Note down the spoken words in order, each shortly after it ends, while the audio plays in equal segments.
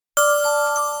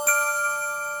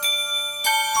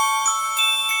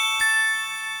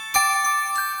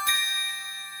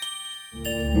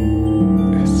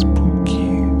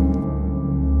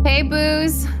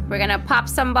gonna pop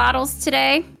some bottles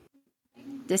today.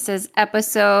 This is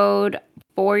episode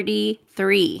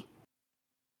 43.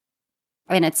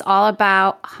 And it's all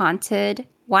about haunted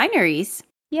wineries.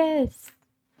 Yes.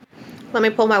 Let me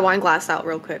pull my wine glass out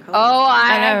real quick. Hold on.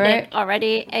 I know, right?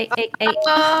 Already.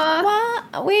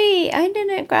 What? Wait, I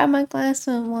didn't grab my glass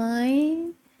of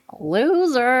wine.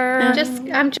 Loser.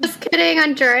 I'm just kidding,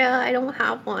 Andrea. I don't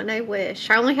have one. I wish.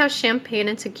 I only have champagne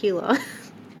and tequila.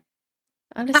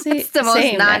 Honestly, that's the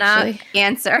most not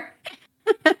answer.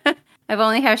 I've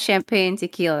only had champagne and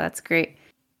tequila. That's great.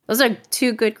 Those are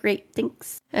two great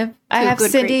things. I have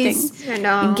Cindy's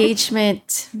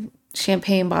engagement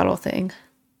champagne bottle thing.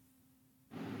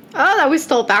 Oh, that we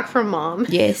stole back from Mom.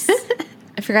 Yes.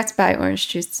 I forgot to buy orange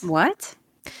juice. What?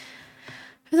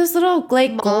 Those little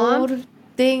gold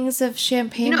things of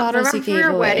champagne bottles you gave your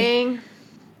away. Wedding.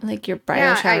 Like your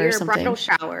bridal shower or something. Bridal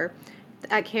shower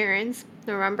at Karen's,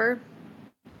 remember?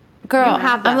 Girl,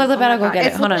 I'm literally about to go get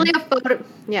it. Hold on. A photo,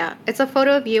 yeah, it's a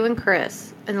photo of you and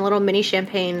Chris in a little mini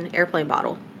champagne airplane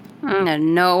bottle.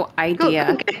 No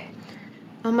idea. Okay.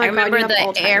 Oh my God, I remember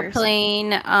the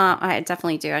airplane. I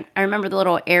definitely do. I remember the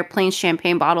little airplane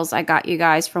champagne bottles I got you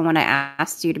guys from when I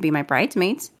asked you to be my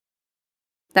bridesmaids.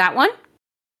 That one?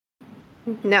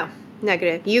 No,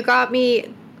 negative. You got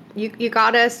me. You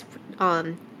got us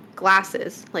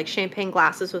glasses, like champagne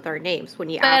glasses with our names when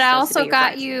you asked us. But I also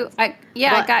got you. I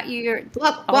got you your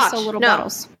little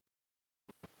bottles.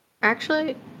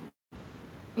 Actually,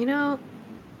 no,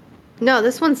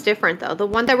 this one's different though. The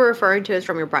one that we're referring to is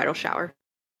from your bridal shower.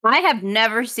 I have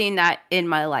never seen that in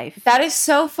my life. That is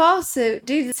so false. Dude,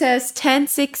 it says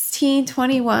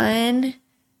 10/16/21.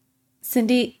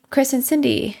 Cindy, Chris and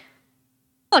Cindy.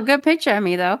 A good picture of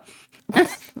me though.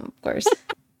 Of course.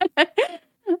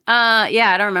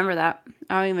 Yeah, I don't remember that.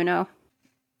 I don't even know.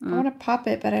 I want to pop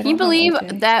it, but I don't. Can you believe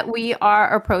that we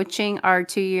are approaching our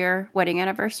 2-year wedding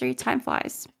anniversary? Time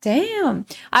flies. Damn.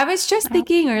 I was just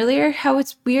thinking earlier how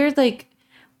it's weird, like,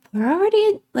 we're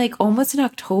already, like, almost in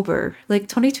October. Like,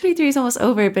 2023 is almost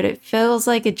over, but it feels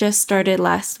like it just started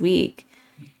last week.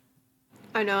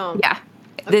 I know. Yeah.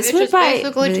 This was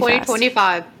basically really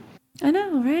 2025. Fast. I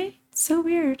know, right? It's so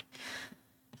weird.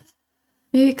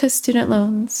 Maybe because student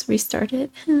loans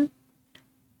restarted.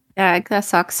 Yeah, that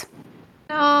sucks.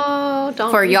 No,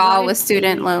 don't. For y'all with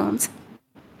student loans.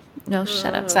 No,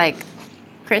 shut up. It's like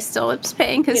Crystal is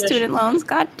paying his student loans.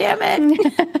 God damn it.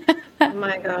 Oh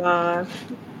my God.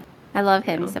 I love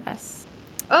him. He's the best.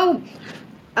 Oh,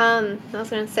 I was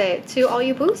going to say, to all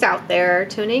you boos out there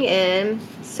tuning in,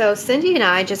 so Cindy and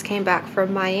I just came back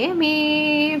from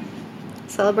Miami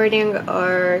celebrating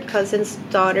our cousin's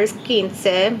daughter's quince.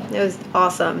 It was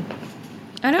awesome.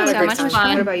 I know, it was so much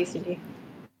fun. What about you, Cindy?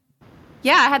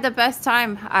 Yeah, I had the best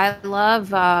time. I love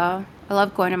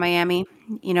going to Miami.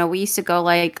 You know, we used to go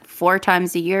like 4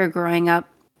 times a year growing up.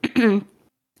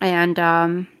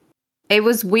 And it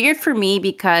was weird for me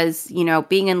because,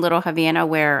 being in Little Havana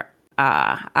where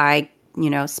I,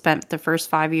 spent the first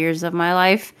 5 years of my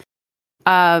life,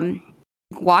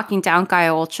 walking down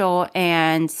Calle Ocho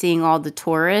and seeing all the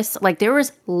tourists, like there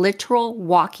was literal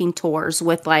walking tours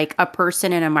with like a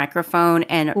person and a microphone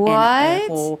and a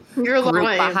whole group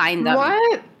behind them.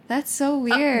 What? That's so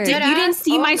weird. You didn't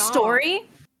see my story?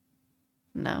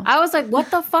 No. I was like,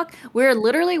 what the fuck? We're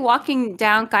literally walking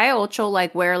down Calle Ocho,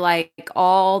 like where like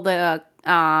all the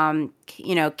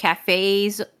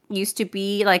cafes used to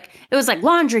be, like it was like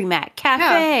laundromat,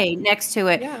 cafe next to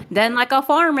it, then like a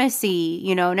pharmacy,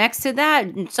 next to that,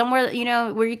 somewhere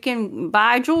where you can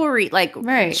buy jewelry, like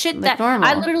shit like that normal.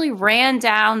 I literally ran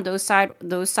down those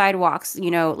sidewalks,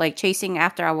 like chasing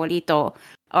after abuelito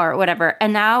or whatever,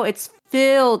 and now it's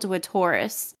filled with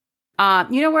tourists.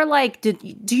 Where like, do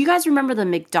you guys remember the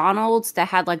McDonald's that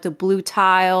had like the blue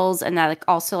tiles and that like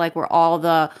also like where all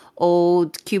the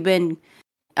old Cuban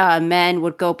men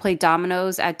would go play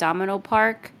dominoes at Domino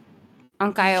Park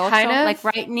on Calle Ocho, like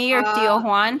right near Tío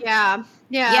Juan. Yeah.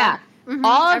 Mm-hmm.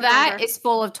 All of that is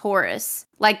full of tourists.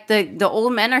 Like the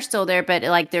old men are still there, but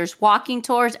like there's walking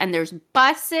tours and there's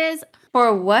buses.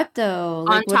 For what though?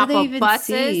 Like, on top of buses.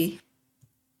 See?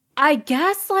 I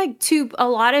guess like to a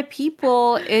lot of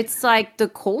people, it's like the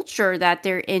culture that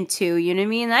they're into. You know what I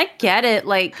mean? I get it.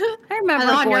 Like I remember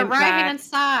going back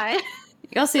inside.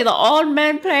 You'll see the old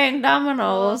men playing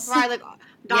dominoes. Right, like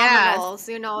dominoes,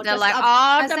 they're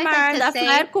like, the man that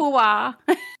fled Cuba.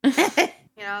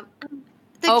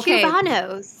 The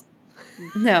Cubanos.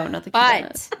 No, not the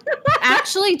Cubanos. But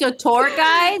actually, the tour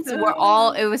guides were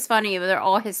all, it was funny, but they're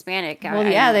all Hispanic. Well,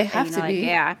 yeah, they have to be.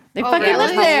 Yeah. They fucking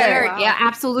live there. Wow. Yeah,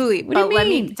 absolutely. What do you mean? Let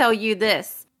me tell you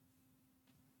this.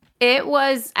 It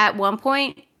was, at one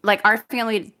point, like our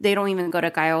family, they don't even go to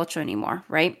Cayocho anymore,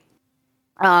 right?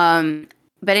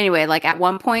 But anyway, like at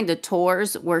one point the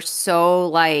tours were so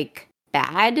like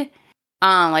bad,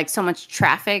 like so much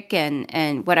traffic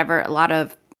and whatever, a lot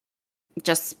of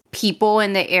just people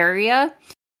in the area,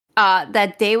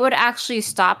 that they would actually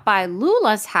stop by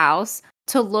Lula's house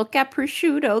to look at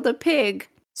Prosciutto the pig.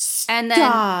 And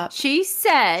then she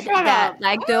said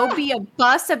like there'll be a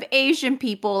bus of Asian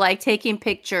people like taking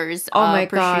pictures of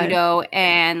Prosciutto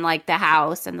and like the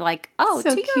house, and like, oh,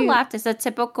 so to your left is a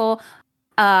typical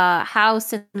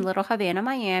house in Little Havana,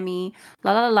 Miami.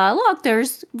 La la la. Look,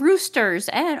 there's roosters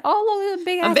and all of the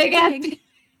big ass pig.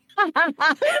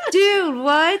 Dude,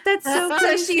 what? That's so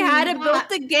crazy. So she had to build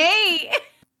the gate.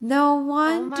 No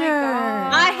wonder.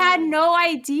 I had no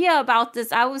idea about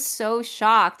this. I was so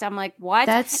shocked. I'm like, what?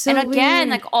 That's so and again,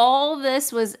 weird. like all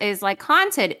this is like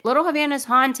haunted. Little Havana's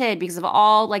haunted because of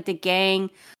all like the gang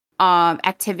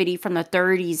activity from the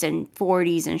 30s and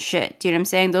 40s and shit. Do you know what I'm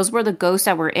saying? Those were the ghosts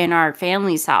that were in our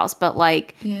family's house. But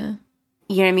like, yeah,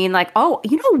 you know what I mean? Like, oh,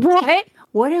 you know what?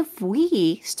 What if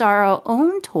we start our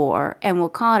own tour and we'll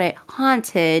call it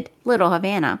Haunted Little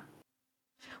Havana?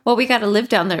 Well, we got to live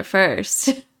down there first.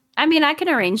 I mean, I can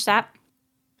arrange that.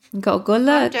 Go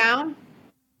look. Down.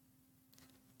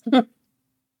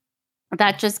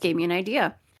 That just gave me an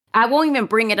idea. I won't even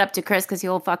bring it up to Chris because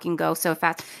he'll fucking go so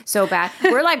fast, so bad.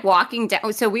 We're like walking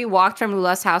down. So we walked from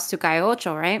Lula's house to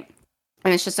Cayocho, right?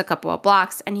 And it's just a couple of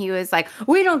blocks. And he was like,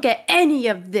 we don't get any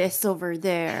of this over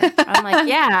there. I'm like,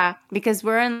 yeah, because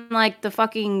we're in like the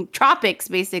fucking tropics,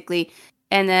 basically.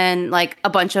 And then like a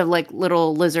bunch of like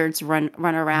little lizards run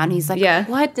around. He's like, yeah,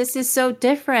 what? This is so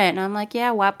different. And I'm like,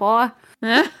 yeah, what boy?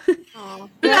 Yeah,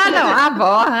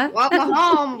 no, Welcome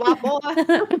home, what boy?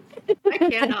 I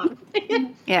cannot.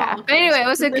 Yeah. But anyway,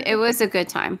 it was a good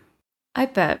time. I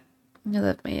bet. I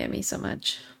love Miami so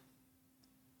much.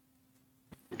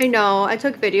 I know. I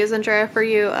took videos, Andrea, for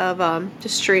you of the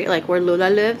street, like where Lula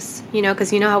lives. You know,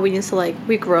 because you know how we used to like,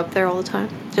 we grew up there all the time,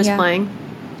 just playing.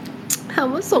 That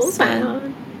was so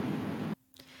sad.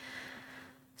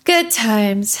 Good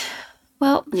times.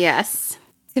 Well, yes.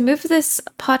 To move this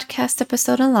podcast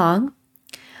episode along,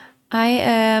 I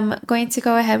am going to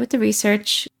go ahead with the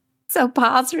research. So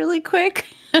pause really quick.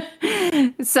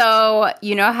 So,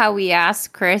 you know how we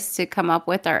asked Chris to come up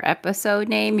with our episode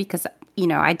name? Because, you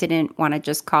know, I didn't want to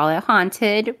just call it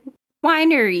Haunted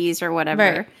Wineries or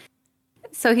whatever. Right.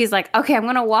 So he's like, okay, I'm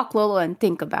going to walk Lolo and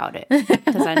think about it.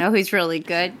 Because I know he's really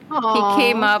good. Aww. He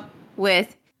came up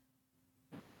with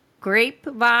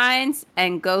Grapevines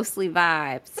and Ghostly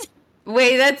Vibes.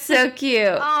 Wait, that's so cute.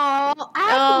 Oh,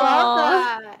 I love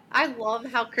that. I love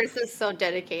how Chris is so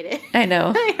dedicated. I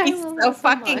know. He's so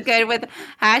fucking good with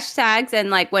hashtags, and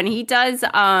like when he does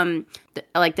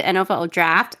like the NFL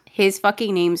draft, his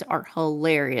fucking names are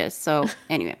hilarious. So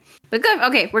anyway, but good.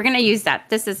 Okay, we're gonna use that.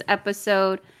 This is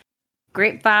episode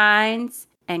Grapevines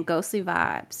and Ghostly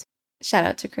Vibes. Shout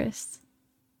out to Chris.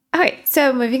 All right,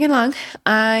 so moving along,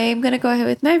 I'm gonna go ahead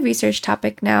with my research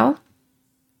topic now.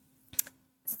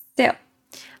 So,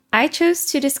 I chose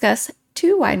to discuss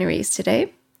 2 wineries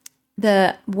today.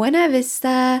 The Buena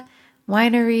Vista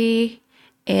Winery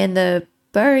and the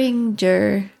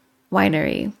Beringer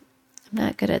Winery. I'm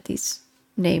not good at these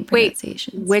name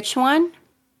pronunciations. Wait, which one?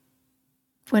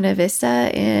 Buena Vista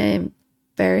and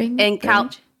Beringer.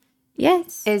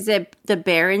 Yes. Is it the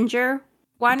Beringer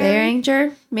Winery?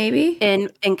 Beringer, maybe.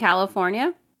 In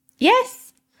California?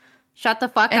 Yes. Shut the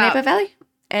fuck in up. Napa Valley?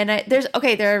 And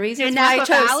there are reasons why I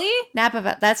chose Valley? Napa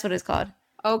Valley. That's what it's called.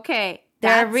 Okay.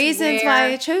 There are reasons why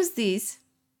I chose these.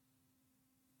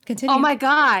 Continue. Oh my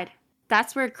God.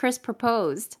 That's where Chris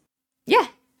proposed. Yeah.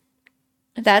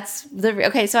 That's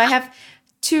okay. So I have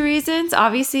 2 reasons.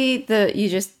 Obviously, you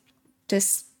just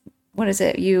what is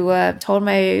it? You told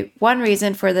my one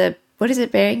reason for the, what is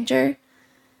it? Beringer.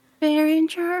 What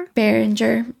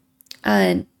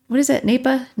is it?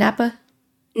 Napa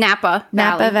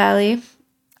Valley.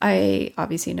 I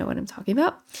obviously know what I'm talking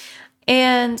about.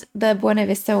 And the Buena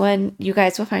Vista one, you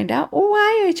guys will find out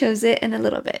why I chose it in a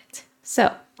little bit.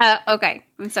 So, okay.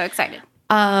 I'm so excited.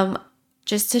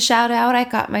 Just to shout out, I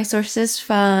got my sources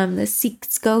from the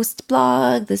Seeks Ghost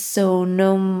blog, the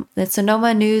Sonoma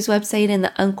News website, and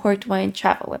the Uncorked Wine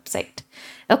Travel website.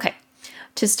 Okay.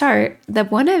 To start, the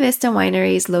Buena Vista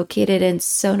Winery is located in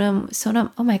Sonoma,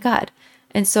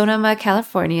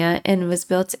 California, and was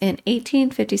built in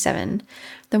 1857.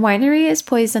 The winery is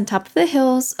poised on top of the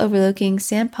hills overlooking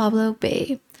San Pablo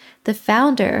Bay. The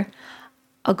founder,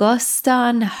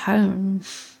 Augustin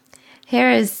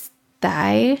Heresty,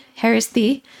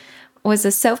 was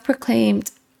a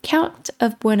self-proclaimed Count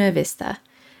of Buena Vista.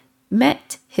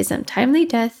 Met his untimely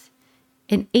death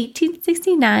in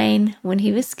 1869 when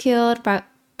he was killed by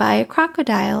a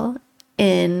crocodile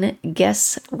in,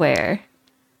 guess where?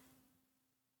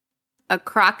 A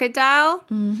crocodile?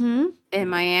 Mm-hmm. In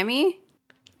Miami?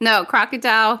 No,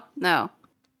 crocodile. No.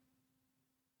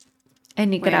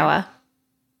 In Nicaragua.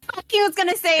 Fuck, he was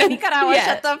gonna say Nicaragua. Yeah.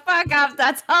 Shut the fuck up.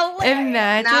 That's hilarious.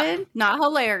 Imagine. Not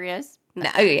hilarious.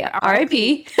 No, yeah.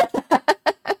 R.I.P.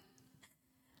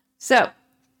 So,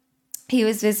 he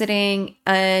was visiting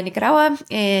Nicaragua,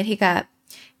 and he got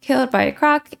killed by a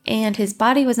croc, and his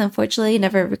body was unfortunately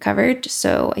never recovered.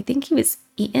 So, I think he was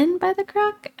eaten by the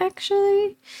croc,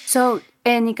 actually. So,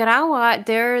 in Nicaragua,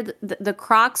 the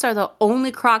crocs are the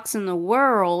only crocs in the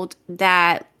world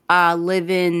that live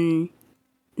in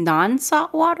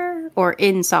non-salt water or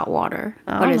in salt water.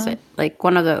 What is it? Like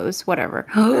one of those, whatever.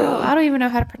 I don't even know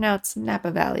how to pronounce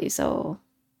Napa Valley, so...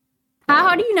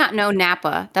 How do you not know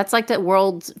Napa? That's like the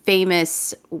world's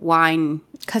famous wine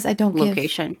because I don't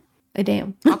location. Give a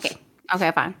damn. Okay,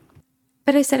 fine.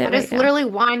 But I said it right it's literally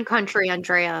wine country,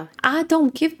 Andrea. I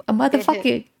don't give a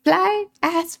motherfucking fly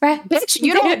ass rat. Bitch,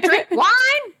 you don't drink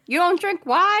wine? You don't drink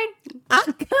wine?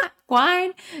 I got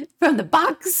wine from the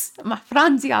box. My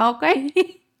Franzia,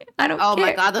 okay? I don't care. Oh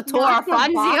my God, the Torah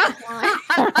Franzia.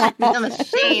 I'm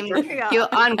ashamed. You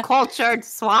uncultured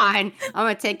swine. I'm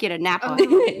going to take you to Napa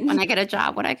when I get a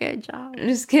job. I'm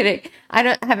just kidding.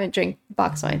 I haven't drank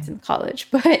box wines in college,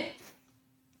 but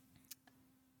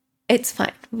it's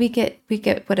fine. We get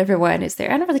whatever wine is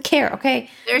there. I don't really care, okay?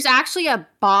 There's actually a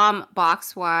bomb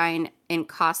box wine in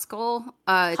Costco.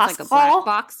 It's like a black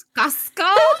box.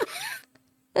 Costco?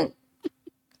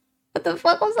 What the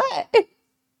fuck was that?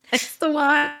 It's the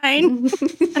wine.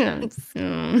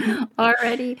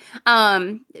 Already.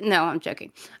 No, I'm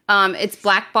joking. It's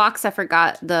black box. I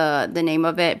forgot the name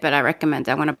of it, but I recommend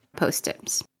it. I want to post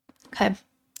it. Okay.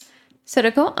 So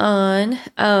to go on,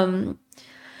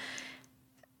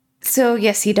 so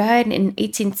yes, he died in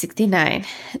 1869.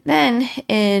 Then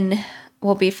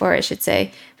before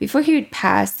he would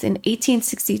pass in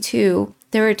 1862,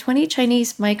 there were 20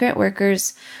 Chinese migrant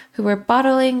workers who were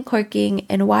bottling, corking,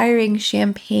 and wiring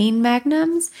champagne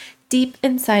magnums deep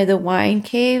inside the wine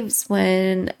caves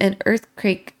when an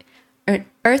earthquake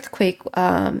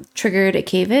triggered a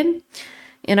cave-in.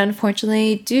 And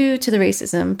unfortunately, due to the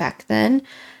racism back then,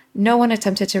 no one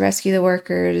attempted to rescue the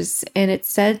workers. And it's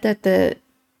said that the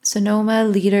Sonoma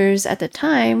leaders at the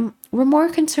time were more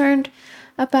concerned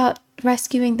about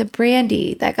rescuing the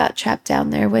brandy that got trapped down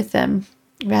there with them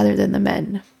rather than the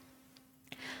men.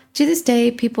 To this day,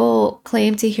 people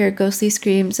claim to hear ghostly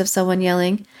screams of someone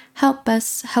yelling, help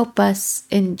us,"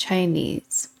 in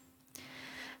Chinese.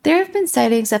 There have been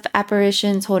sightings of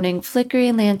apparitions holding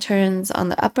flickering lanterns on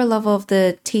the upper level of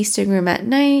the tasting room at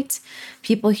night.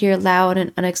 People hear loud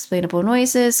and unexplainable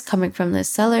noises coming from the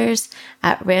cellars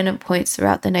at random points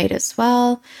throughout the night as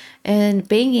well, and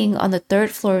banging on the third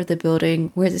floor of the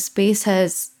building where the space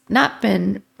has not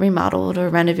been remodeled or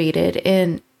renovated,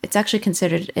 and it's actually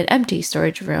considered an empty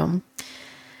storage room.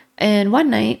 And one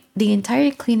night, the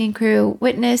entire cleaning crew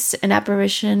witnessed an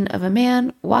apparition of a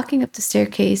man walking up the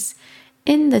staircase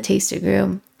in the tasting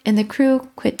room, and the crew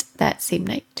quit that same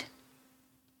night.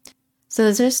 So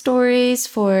those are stories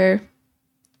for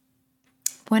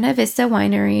Buena Vista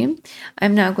Winery.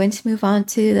 I'm now going to move on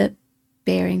to the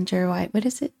Beringer wine. What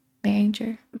is it?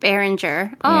 Beringer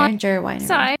Winery.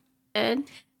 Sorry.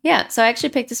 Yeah, so I actually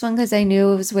picked this one because I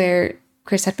knew it was where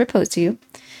Chris had proposed to you.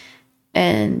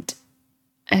 And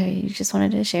I just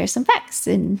wanted to share some facts,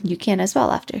 and you can as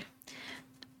well after.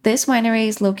 This winery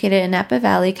is located in Napa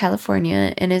Valley,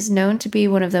 California, and is known to be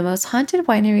one of the most haunted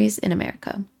wineries in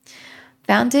America.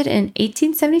 Founded in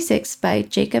 1876 by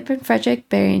Jacob and Frederick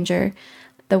Beringer,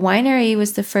 the winery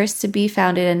was the first to be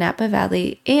founded in Napa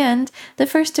Valley and the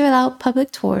first to allow public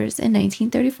tours in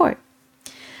 1934.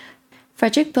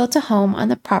 Frederick built a home on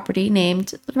the property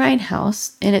named the Rhine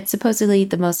House, and it's supposedly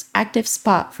the most active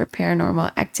spot for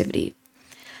paranormal activity.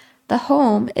 The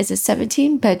home is a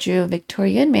 17-bedroom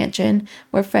Victorian mansion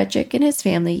where Frederick and his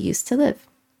family used to live.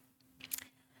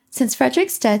 Since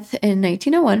Frederick's death in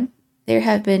 1901, there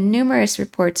have been numerous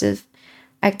reports of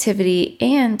activity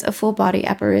and a full-body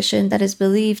apparition that is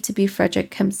believed to be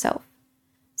Frederick himself.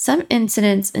 Some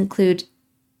incidents include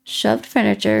shoved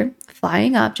furniture,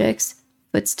 flying objects,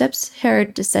 footsteps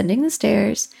heard descending the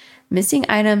stairs, missing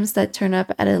items that turn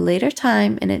up at a later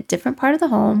time in a different part of the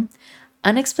home,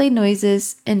 unexplained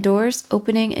noises, and doors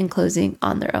opening and closing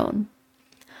on their own.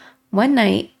 One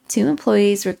night, 2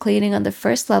 employees were cleaning on the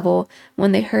first level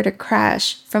when they heard a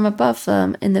crash from above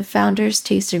them in the founder's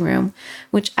tasting room,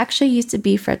 which actually used to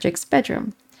be Frederick's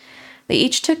bedroom. They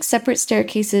each took separate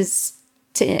staircases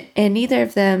and neither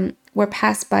of them were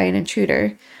passed by an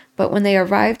intruder. But when they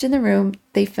arrived in the room,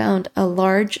 they found a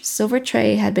large silver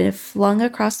tray had been flung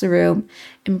across the room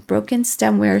and broken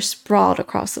stemware sprawled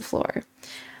across the floor.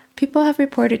 People have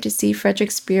reported to see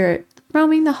Frederick's spirit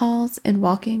roaming the halls and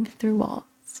walking through walls.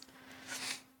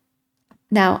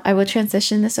 Now, I will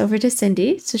transition this over to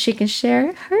Cindy so she can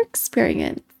share her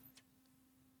experience.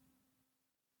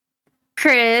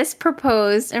 Chris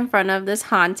proposed in front of this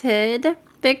haunted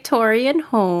Victorian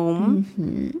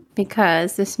home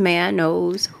because this man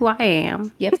knows who I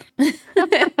am. Yep.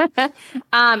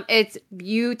 It's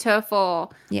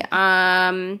beautiful.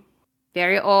 Yeah.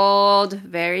 Very old,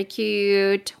 very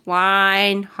cute,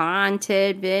 wine,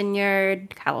 haunted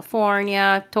vineyard,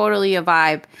 California, totally a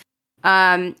vibe.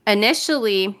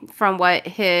 Initially, from what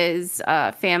his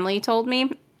family told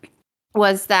me,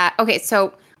 was that okay?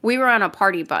 So we were on a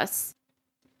party bus,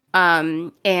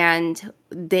 and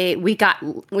we got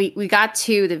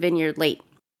to the vineyard late,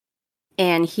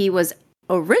 and he was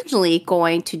originally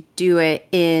going to do it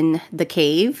in the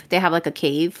cave. They have like a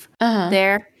cave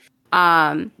there,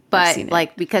 but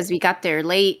like because we got there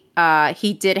late,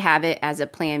 he did have it as a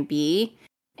plan B,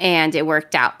 and it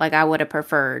worked out. Like I would have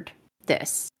preferred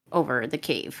this over the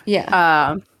cave.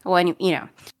 Yeah. When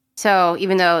so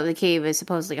even though the cave is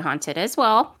supposedly haunted as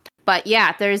well, but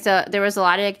yeah, there was a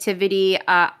lot of activity.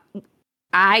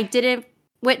 I didn't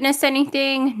witness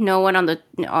anything. No one on the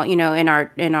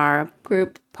in our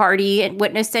group party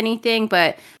witnessed anything,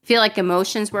 but I feel like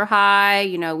emotions were high.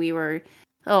 We were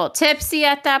a little tipsy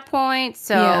at that point,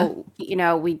 so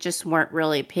we just weren't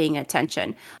really paying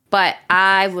attention. But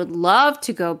I would love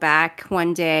to go back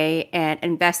one day and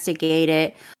investigate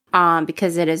it.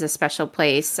 Because it is a special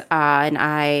place, and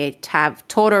I have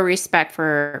total respect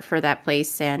for that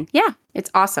place, and yeah, it's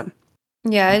awesome.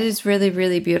 Yeah, it is really,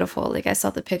 really beautiful. Like I saw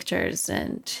the pictures,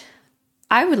 and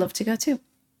I would love to go too.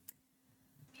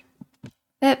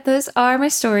 But those are my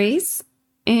stories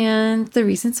and the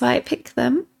reasons why I picked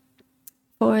them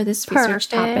for this research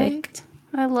topic.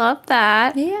 I love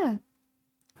that. Yeah.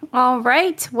 All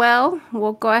right. Well,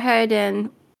 we'll go ahead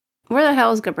and where the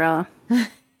hell is Gabriella?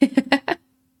 I've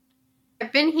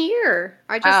been here.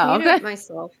 I just muted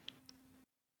myself.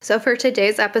 So for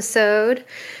today's episode,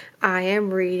 I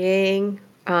am reading,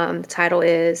 the title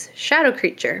is Shadow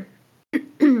Creature.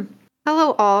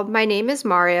 Hello all, my name is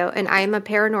Mario and I am a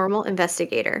paranormal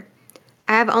investigator.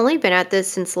 I have only been at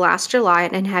this since last July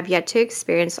and have yet to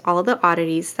experience all of the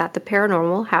oddities that the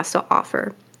paranormal has to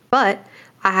offer. But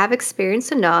I have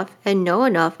experienced enough and know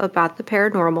enough about the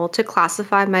paranormal to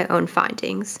classify my own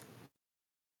findings.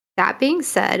 That being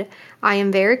said, I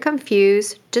am very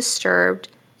confused, disturbed,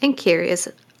 and curious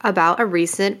about a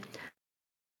recent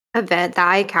event that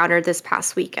I encountered this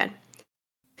past weekend.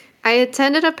 I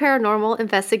attended a paranormal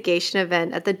investigation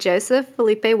event at the Joseph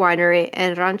Felipe Winery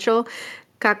in Rancho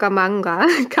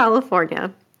Cucamonga,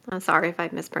 California. I'm sorry if I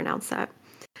mispronounced that.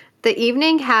 The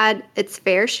evening had its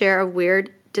fair share of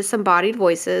weird, disembodied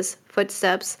voices,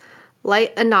 footsteps,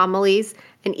 light anomalies,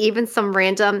 and even some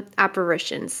random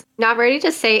apparitions. Not ready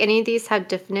to say any of these have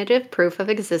definitive proof of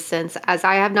existence, as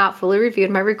I have not fully reviewed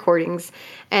my recordings,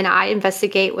 and I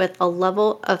investigate with a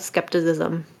level of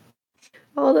skepticism.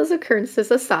 All those occurrences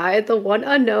aside, the one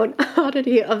unknown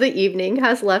oddity of the evening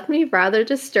has left me rather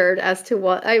disturbed as to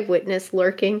what I witnessed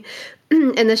lurking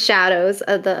in the shadows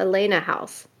of the Elena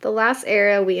house, the last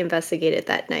area we investigated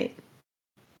that night.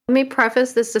 Let me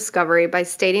preface this discovery by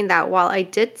stating that while I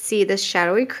did see this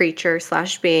shadowy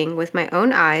creature/being with my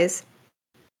own eyes,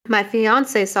 my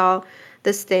fiancé saw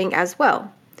this thing as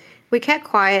well. We kept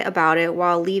quiet about it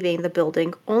while leaving the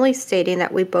building, only stating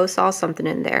that we both saw something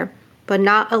in there, but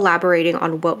not elaborating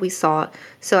on what we saw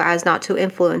so as not to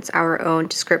influence our own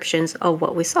descriptions of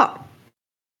what we saw.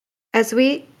 As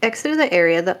we exited the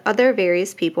area, the other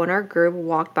various people in our group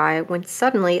walked by when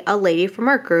suddenly a lady from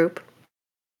our group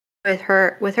with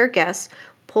her guests,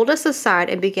 pulled us aside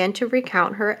and began to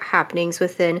recount her happenings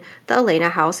within the Elena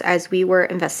house as we were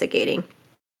investigating.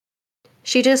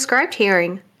 She described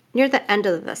hearing, near the end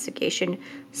of the investigation,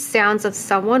 sounds of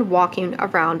someone walking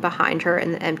around behind her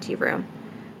in the empty room.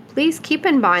 Please keep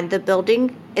in mind the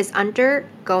building is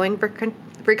undergoing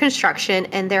reconstruction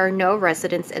and there are no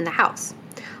residents in the house.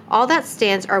 All that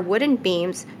stands are wooden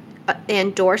beams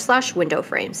and door/window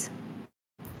frames.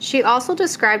 She also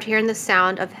described hearing the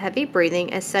sound of heavy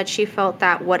breathing and said she felt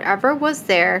that whatever was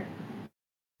there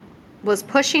was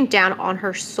pushing down on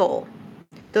her soul.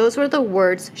 Those were the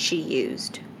words she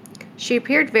used. She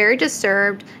appeared very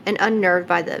disturbed and unnerved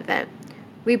by the event.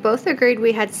 We both agreed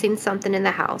we had seen something in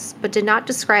the house, but did not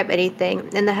describe anything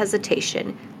in the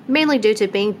hesitation, mainly due to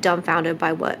being dumbfounded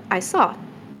by what I saw.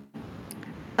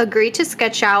 agreed to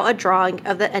sketch out a drawing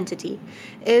of the entity.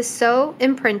 It is so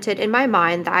imprinted in my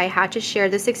mind that I had to share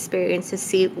this experience to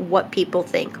see what people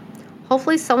think.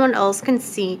 Hopefully someone else has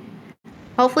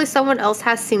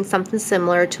seen something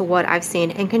similar to what I've seen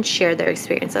and can share their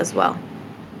experience as well.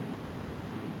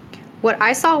 What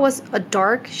I saw was a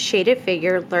dark, shaded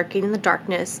figure lurking in the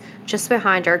darkness just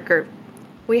behind our group.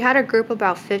 We had a group of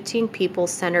about 15 people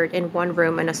centered in one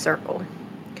room in a circle.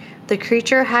 The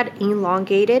creature had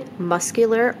elongated,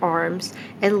 muscular arms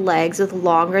and legs with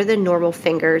longer than normal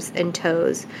fingers and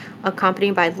toes,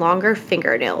 accompanied by longer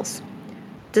fingernails.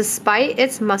 Despite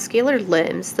its muscular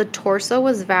limbs, the torso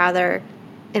was rather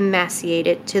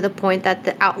emaciated to the point that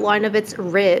the outline of its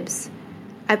ribs,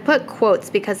 I put quotes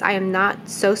because I am not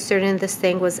so certain this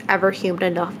thing was ever human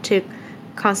enough to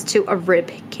constitute a rib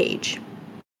cage,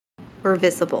 were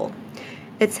visible.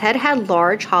 Its head had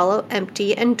large, hollow,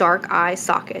 empty, and dark eye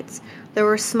sockets. There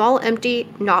were small, empty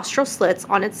nostril slits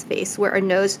on its face where a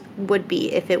nose would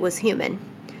be if it was human.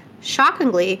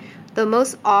 Shockingly, the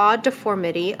most odd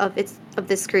deformity of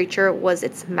this creature was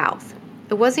its mouth.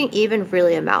 It wasn't even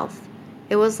really a mouth.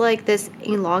 It was like this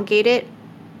elongated,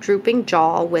 drooping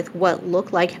jaw with what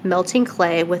looked like melting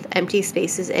clay with empty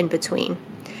spaces in between.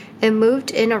 It moved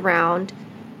in around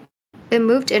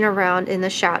in the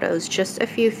shadows just a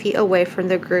few feet away from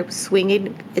the group,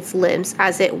 swinging its limbs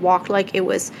as it walked like it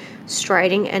was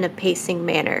striding in a pacing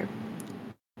manner.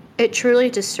 It truly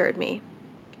disturbed me.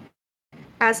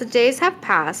 As the days have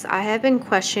passed, I have been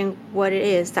questioning what it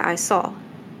is that I saw.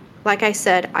 Like I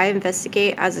said, I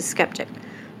investigate as a skeptic.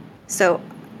 So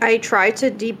I try to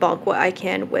debunk what I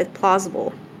can with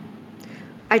plausible.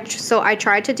 I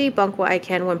try to debunk what I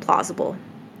can when plausible.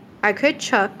 I could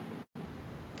chalk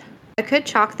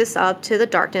this up to the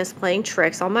darkness playing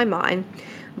tricks on my mind,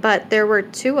 but there were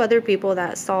 2 other people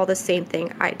that saw the same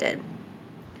thing I did.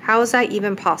 How is that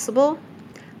even possible?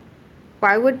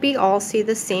 Why would we all see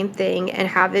the same thing and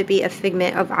have it be a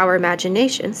figment of our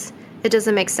imaginations? It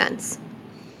doesn't make sense.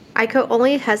 I could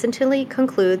only hesitantly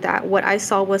conclude that what I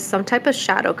saw was some type of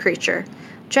shadow creature.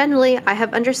 Generally, I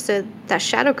have understood that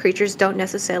shadow creatures don't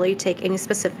necessarily take any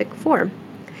specific form.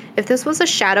 If this was a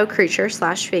shadow creature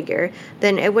 / figure,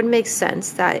 then it would make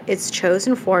sense that its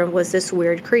chosen form was this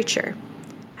weird creature.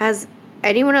 Has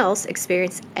anyone else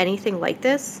experienced anything like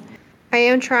this? I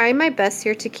am trying my best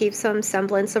here to keep some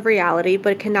semblance of reality,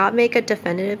 but cannot make a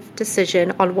definitive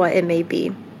decision on what it may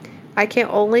be. I can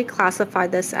only classify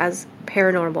this as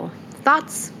paranormal.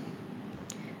 Thoughts?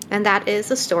 And that is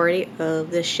the story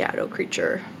of the shadow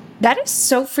creature. That is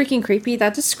so freaking creepy.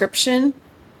 That description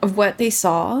of what they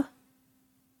saw.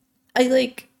 I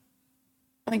don't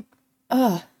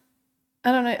know.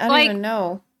 I don't even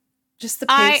know. Just the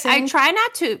pacing. I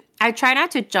try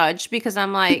not to judge because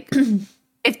I'm like,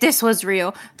 if this was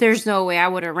real, there's no way I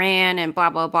would have ran and blah,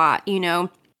 blah, blah, you know?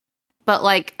 But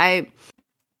like,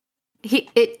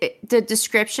 the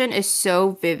description is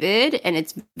so vivid and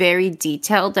it's very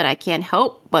detailed that I can't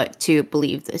help but to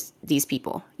believe these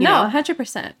people. You know?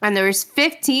 100%. And there's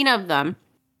 15 of them.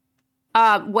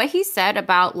 What he said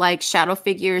about like shadow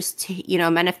figures,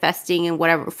 manifesting in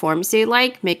whatever forms they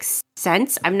like makes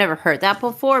sense. I've never heard that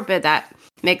before, but that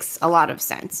makes a lot of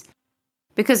sense.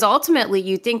 Because ultimately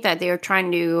you think that they're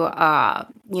trying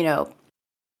to,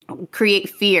 create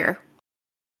fear.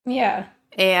 Yeah.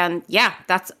 And yeah,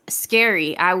 that's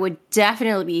scary. I would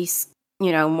definitely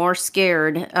be, more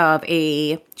scared of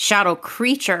a shadow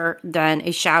creature than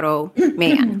a shadow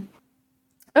man.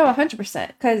 Oh, 100%.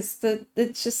 Because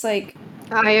it's just like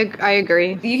I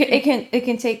agree. It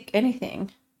can take anything.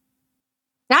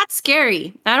 That's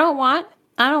scary. I don't want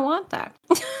that.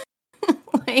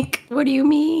 Like, what do you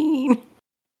mean?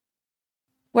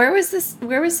 Where was this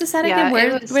at again?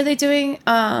 Where were they doing?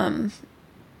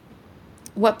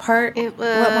 What part? What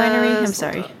winery? I'm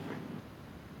sorry.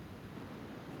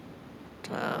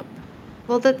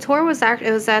 Well, the tour was it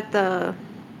was at the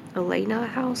Elena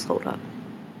house. Hold up.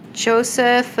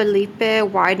 Joseph Felipe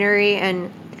Winery in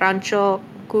Rancho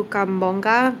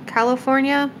Cucamonga,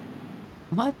 California.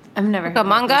 What? I've never heard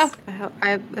Cucamonga?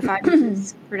 If I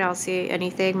mispronounce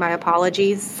anything, my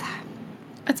apologies.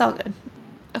 It's all good.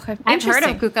 Okay. I've heard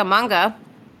of Cucamonga.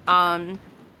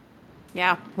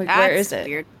 Yeah. Like, where is it?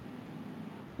 Weird.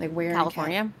 Like, where?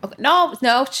 California? Okay.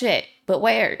 No shit. But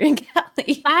where in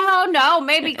Cali? I don't know.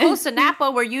 Maybe close to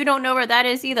Napa, where you don't know where that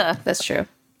is either. That's true.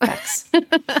 Facts.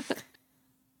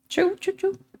 True.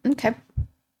 Okay.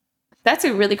 That's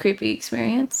a really creepy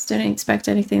experience. Didn't expect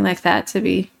anything like that to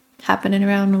be happening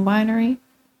around a winery.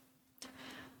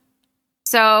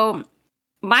 So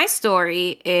my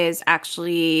story is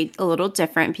actually a little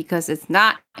different because it's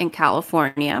not in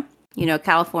California. You know,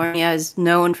 California is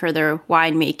known for their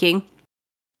winemaking.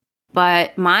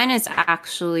 But mine is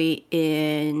actually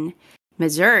in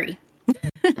Missouri.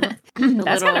 That's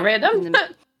kind of random. In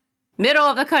the middle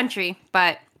of the country.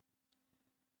 But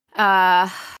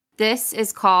this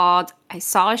is called I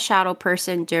Saw a Shadow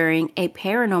Person During a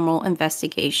Paranormal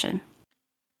Investigation.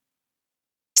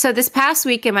 So this past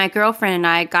weekend, my girlfriend and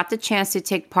I got the chance to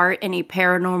take part in a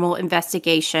paranormal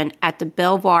investigation at the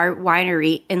Belvoir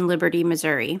Winery in Liberty,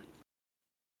 Missouri.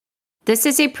 This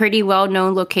is a pretty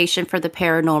well-known location for the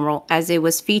paranormal, as it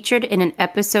was featured in an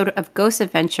episode of Ghost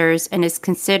Adventures and is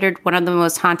considered one of the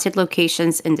most haunted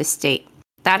locations in the state.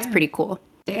 That's pretty cool.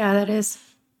 Yeah, that is.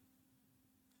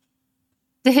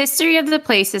 The history of the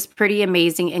place is pretty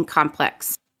amazing and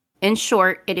complex. In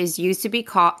short, it used to be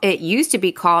called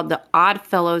the Odd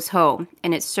Fellows Home,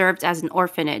 and it served as an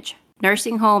orphanage,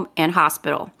 nursing home, and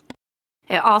hospital.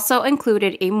 It also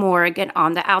included a morgue, and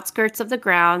on the outskirts of the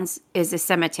grounds is a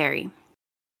cemetery.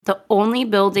 The only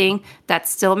building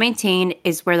that's still maintained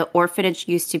is where the orphanage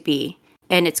used to be,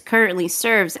 and it currently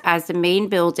serves as the main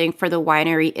building for the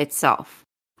winery itself.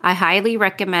 I highly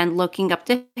recommend looking up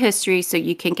the history so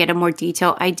you can get a more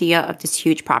detailed idea of this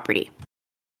huge property.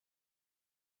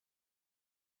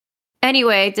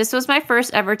 Anyway, this was my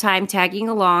first ever time tagging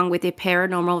along with a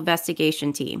paranormal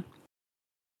investigation team.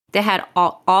 They had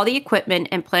all the equipment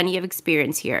and plenty of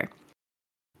experience here.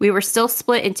 We were still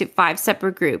split into 5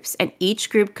 separate groups, and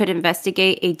each group could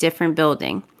investigate a different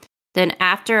building. Then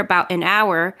after about an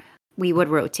hour, we would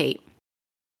rotate.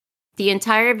 The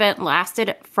entire event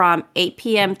lasted from 8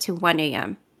 p.m. to 1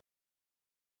 a.m.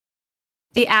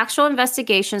 The actual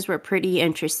investigations were pretty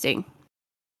interesting.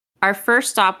 Our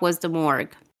first stop was the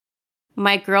morgue.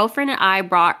 My girlfriend and I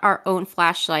brought our own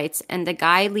flashlights, and the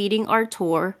guy leading our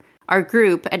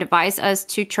group advised us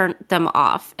to turn them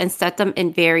off and set them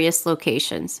in various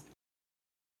locations.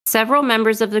 Several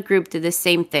members of the group did the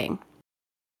same thing.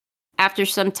 After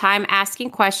some time asking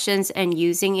questions and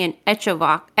using an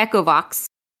Echovox,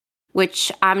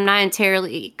 which I'm not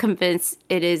entirely convinced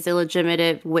it is a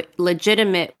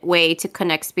legitimate way to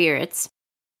connect spirits,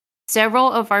 several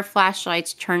of our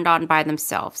flashlights turned on by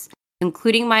themselves,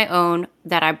 including my own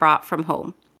that I brought from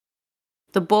home.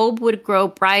 The bulb would grow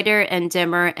brighter and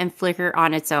dimmer and flicker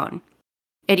on its own.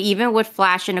 It even would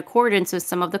flash in accordance with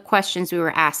some of the questions we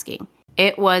were asking.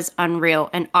 It was unreal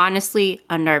and honestly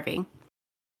unnerving.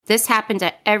 This happened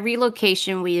at every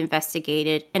location we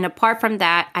investigated, and apart from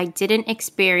that, I didn't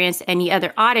experience any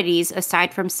other oddities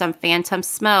aside from some phantom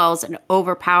smells and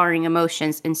overpowering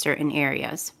emotions in certain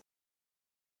areas.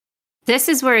 This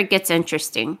is where it gets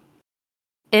interesting.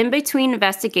 In between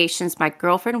investigations, my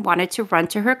girlfriend wanted to run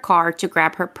to her car to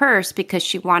grab her purse because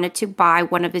she wanted to buy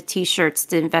one of the t-shirts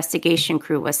the investigation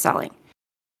crew was selling.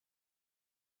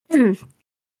 On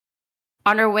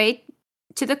her way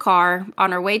to the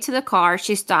car,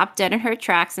 she stopped dead in her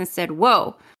tracks and said,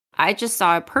 "Whoa, I just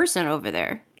saw a person over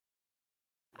there."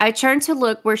 I turned to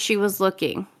look where she was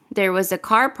looking. There was a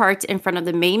car parked in front of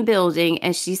the main building,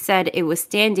 and she said it was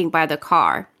standing by the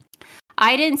car.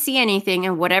 I didn't see anything,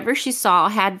 and whatever she saw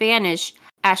had vanished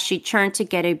as she turned to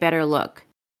get a better look.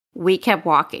 We kept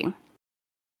walking.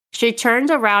 She turned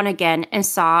around again and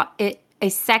saw it a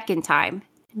second time.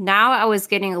 Now I was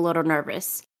getting a little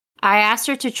nervous. I asked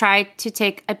her to try to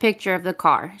take a picture of the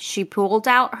car. She pulled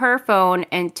out her phone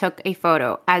and took a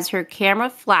photo. As her camera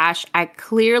flashed, I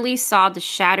clearly saw the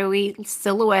shadowy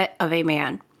silhouette of a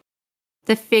man.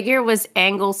 The figure was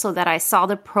angled so that I saw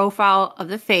the profile of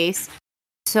the face,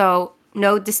 so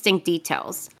no distinct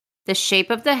details. The shape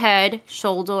of the head,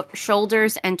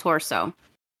 shoulders, and torso.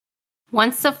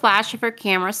 Once the flash of her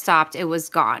camera stopped, it was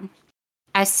gone.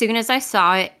 As soon as I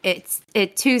saw it,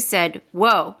 it too said,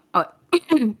 "Whoa."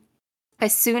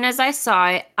 As soon as I saw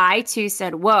it, I too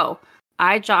said, "Whoa,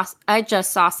 I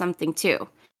just saw something too."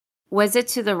 Was it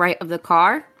to the right of the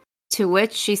car? To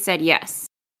which she said yes.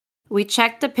 We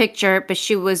checked the picture, but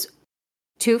she was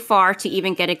too far to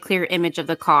even get a clear image of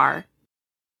the car.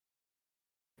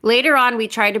 Later on, we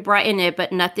tried to brighten it,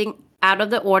 but nothing out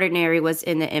of the ordinary was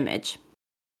in the image.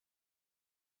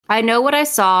 I know what I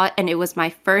saw, and it was my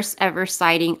first ever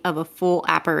sighting of a full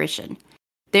apparition.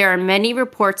 There are many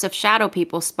reports of shadow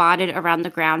people spotted around the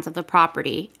grounds of the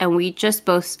property, and we just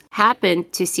both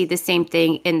happened to see the same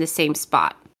thing in the same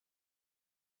spot.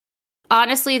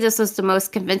 Honestly, this was the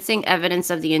most convincing evidence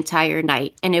of the entire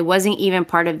night, and it wasn't even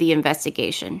part of the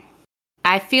investigation.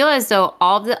 I feel as though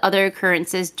all of the other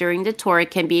occurrences during the tour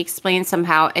can be explained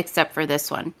somehow except for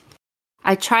this one.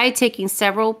 I tried taking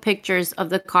several pictures of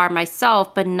the car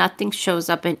myself, but nothing shows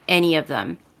up in any of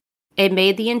them. It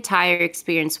made the entire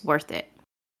experience worth it.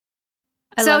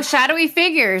 So shadowy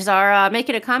figures are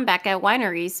making a comeback at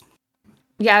wineries.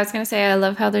 Yeah, I was going to say, I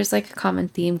love how there's like a common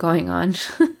theme going on.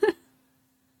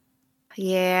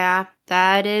 Yeah,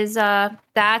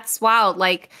 that's wild.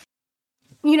 Like,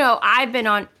 I've been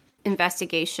on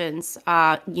investigations,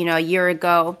 a year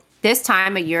ago. This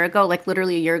time, a year ago, like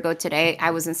literally a year ago today,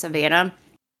 I was in Savannah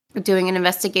doing an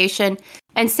investigation.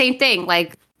 And same thing,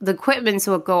 like the equipments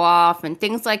will go off and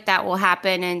things like that will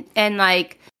happen. And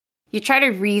like, you try to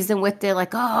reason with it,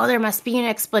 like, oh, there must be an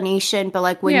explanation. But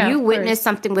like when you witness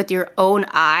something with your own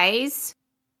eyes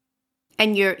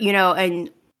and and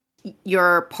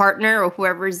your partner or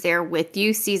whoever's there with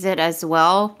you sees it as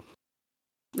well,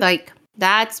 like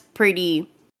that's pretty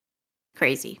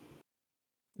crazy.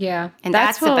 Yeah. And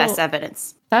that's the best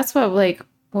evidence. That's what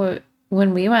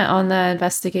when we went on the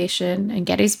investigation in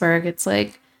Gettysburg, it's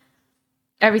like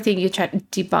everything you try to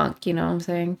debunk, you know what I'm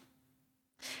saying?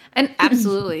 And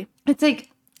absolutely. It's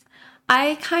like,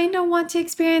 I kind of want to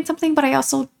experience something, but I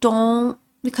also don't,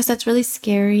 because that's really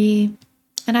scary.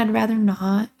 And I'd rather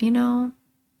not,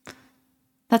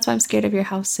 That's why I'm scared of your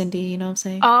house, Cindy, you know what I'm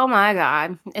saying? Oh my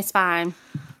God. It's fine.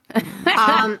 Wait,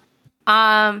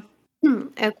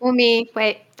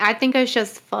 I think it's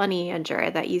just funny,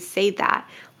 Andrea, that you say that.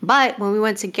 But when we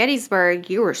went to Gettysburg,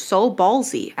 you were so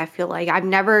ballsy. I feel like I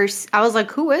was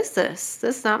like, who is this?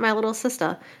 This is not my little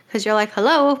sister. Because you're like,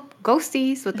 hello,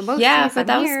 ghosties with the ghosties. Yeah, but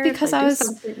that was because I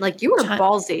was like, you were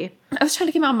ballsy. I was trying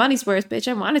to get my money's worth, bitch.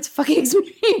 I wanted to fucking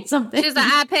experience something. She's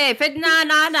like, I paid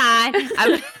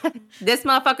 $59.99. This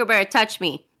motherfucker better touch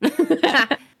me.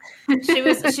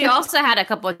 She also had a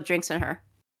couple of drinks in her.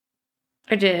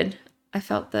 I did. I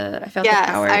felt the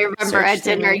power. I remember at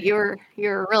dinner you were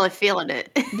really feeling it.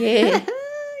 Yeah.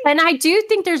 And I do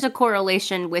think there's a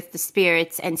correlation with the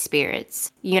spirits and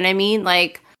spirits. You know what I mean?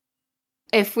 Like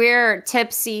if we're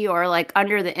tipsy or like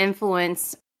under the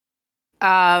influence,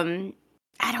 I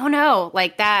don't know,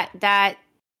 like that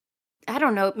I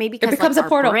don't know, maybe because it becomes like a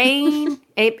portal.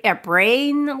 Our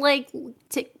brain like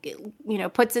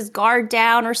puts his guard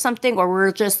down or something, or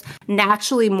we're just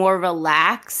naturally more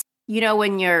relaxed.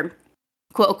 When you're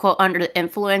quote unquote under the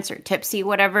influence or tipsy,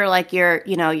 whatever, like you're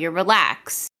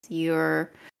relaxed,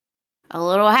 you're a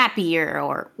little happier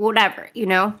or whatever,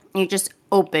 you just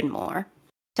open more.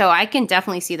 So I can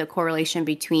definitely see the correlation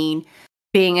between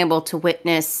being able to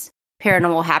witness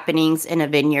paranormal happenings in a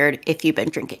vineyard if you've been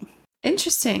drinking.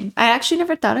 Interesting. I actually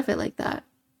never thought of it like that.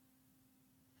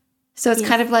 So it's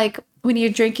kind of like when you're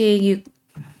drinking,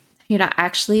 you're not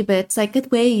actually, but it's like a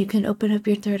way you can open up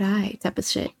your third eye type of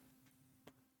shit.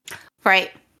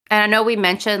 Right. And I know we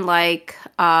mentioned like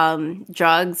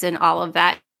drugs and all of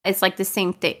that. It's like the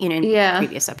same thing, in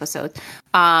previous episodes.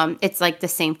 It's like the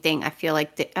same thing. I feel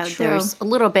like there's a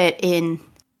little bit in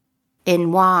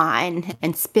wine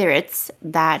and spirits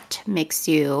that makes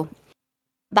you.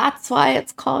 That's why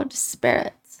it's called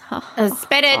spirits.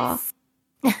 Spirits.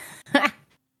 All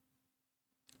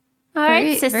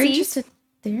right, sissy. Very interesting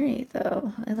theory,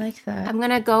 though. I like that. I'm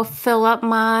gonna go fill up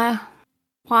my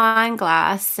wine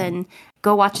glass and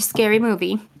go watch a scary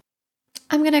movie.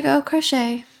 I'm gonna go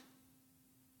crochet.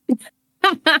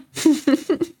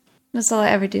 That's all I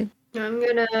ever do. I'm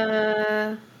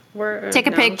gonna take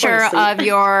a picture of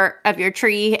your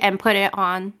tree and put it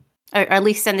on, or at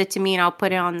least send it to me and I'll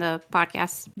put it on the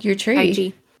podcast. Your tree.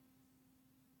 IG.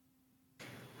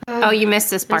 Oh, you missed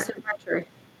this part.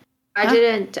 I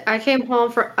didn't. I came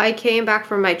back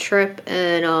from my trip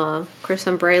in Chris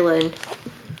and Braylon.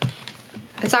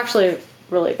 It's actually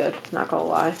really good. Not gonna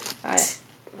lie.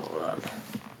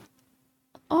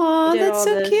 Oh, that's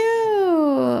so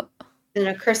cute. In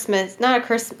a Christmas, not a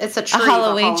Christmas. It's a tree. A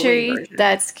Halloween tree. Version.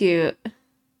 That's cute.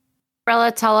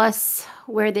 Bella, tell us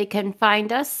where they can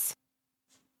find us.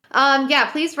 Yeah,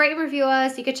 please rate and review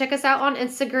us. You can check us out on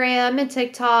Instagram and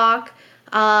TikTok.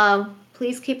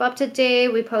 Please keep up to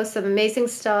date. We post some amazing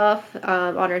stuff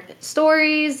on our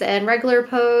stories and regular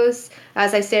posts.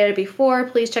 As I stated before,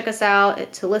 please check us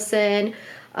out to listen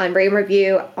and rate and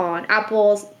review on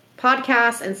Apple's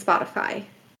Podcasts and Spotify.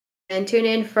 And tune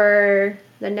in for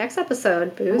the next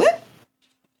episode, Booze.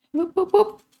 Whoop, whoop,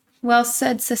 whoop. Well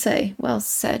said, Sissy. Well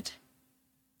said.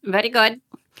 Very good.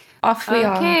 Off we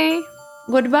are. Okay.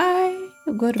 Goodbye.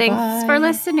 Thanks for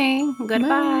listening.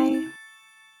 Goodbye.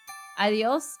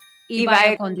 Adiós y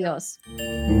vaya con Dios.